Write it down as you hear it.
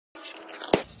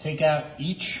take out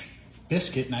each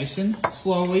biscuit nice and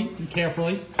slowly and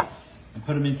carefully and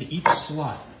put them into each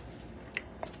slot.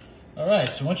 All right,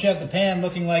 so once you have the pan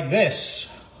looking like this,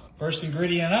 first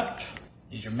ingredient up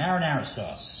is your marinara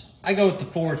sauce. I go with the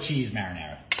 4 cheese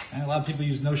marinara. A lot of people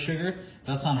use no sugar.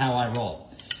 That's not how I roll.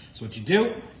 So what you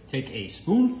do, take a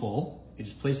spoonful, you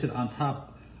just place it on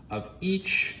top of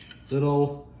each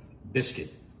little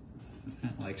biscuit,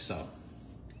 like so.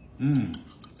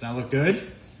 Does that look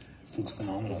good? Looks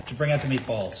phenomenal. To bring out the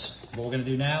meatballs, what we're gonna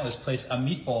do now is place a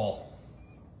meatball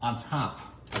on top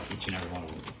of each and every one of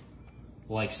them.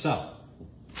 Like so.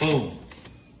 Boom.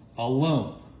 A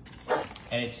loom.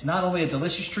 And it's not only a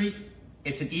delicious treat,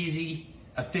 it's an easy,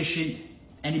 efficient,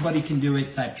 anybody can do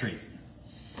it type treat.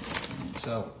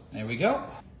 So, there we go.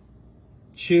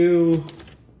 2,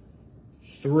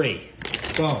 3.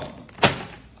 Boom.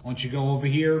 Once you go over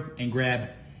here and grab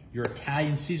your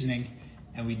Italian seasoning,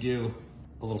 and we do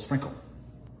a little sprinkle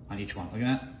on each one. Look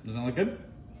at that. Doesn't that look good?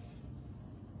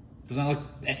 Doesn't that look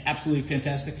absolutely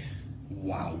fantastic?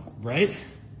 Wow. Right?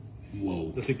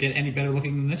 Whoa. Does it get any better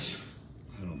looking than this?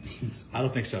 I don't think so. I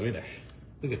don't think so either.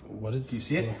 Look at, What is? do you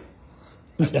see it?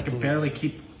 I can barely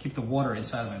keep the water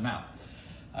inside of my mouth.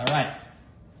 All right.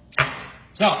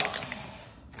 So,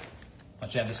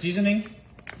 once you have the seasoning,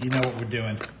 you know what we're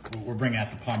doing. We're bringing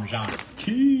out the Parmesan.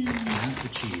 Cheese. Not the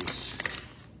cheese.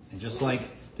 And just like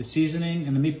the seasoning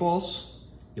and the meatballs,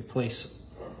 you place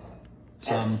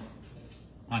some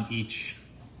on each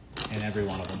and every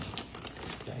one of them.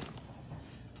 Okay.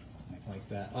 Like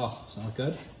that. Oh, doesn't that look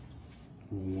good?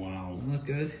 Wow. Doesn't it look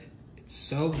good? It's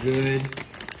so good,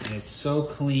 and it's so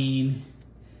clean,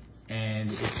 and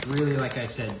it's really, like I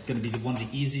said, gonna be one of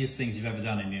the easiest things you've ever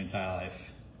done in your entire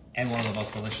life, and one of the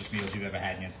most delicious meals you've ever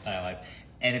had in your entire life.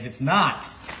 And if it's not,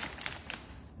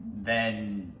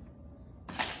 then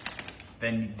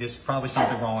there's probably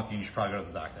something wrong with you, and you should probably go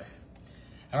to the doctor.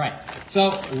 All right,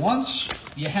 so once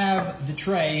you have the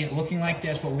tray looking like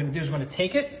this, what we're gonna do is we're gonna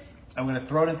take it, I'm gonna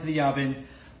throw it into the oven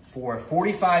for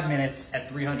 45 minutes at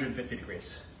 350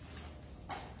 degrees.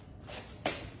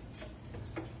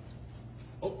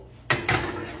 Oh.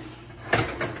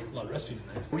 A lot of recipes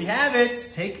there. We have it.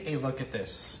 Take a look at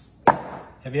this.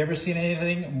 Have you ever seen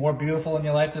anything more beautiful in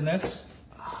your life than this?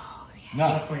 Oh, yeah. No,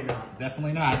 Definitely not.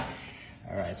 definitely not.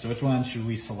 All right, so which one should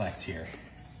we select here?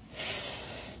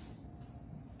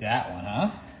 That one,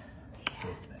 huh?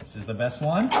 This is the best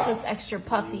one? That looks extra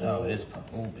puffy. Oh, it is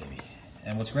puffy. Oh, baby.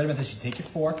 And what's great about this, you take your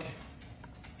fork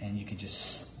and you can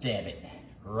just stab it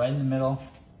right in the middle.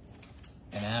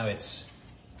 And now it's,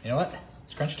 you know what?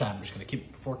 It's crunch time. I'm just gonna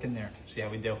keep the fork in there, see how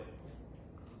we do.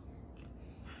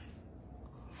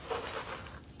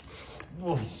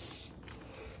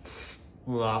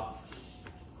 Wow.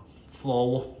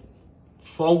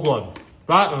 So good.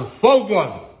 That is so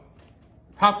good.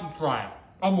 Have to try it.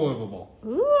 Unbelievable.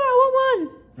 Ooh, I want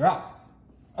one. Yeah.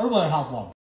 Everybody have one.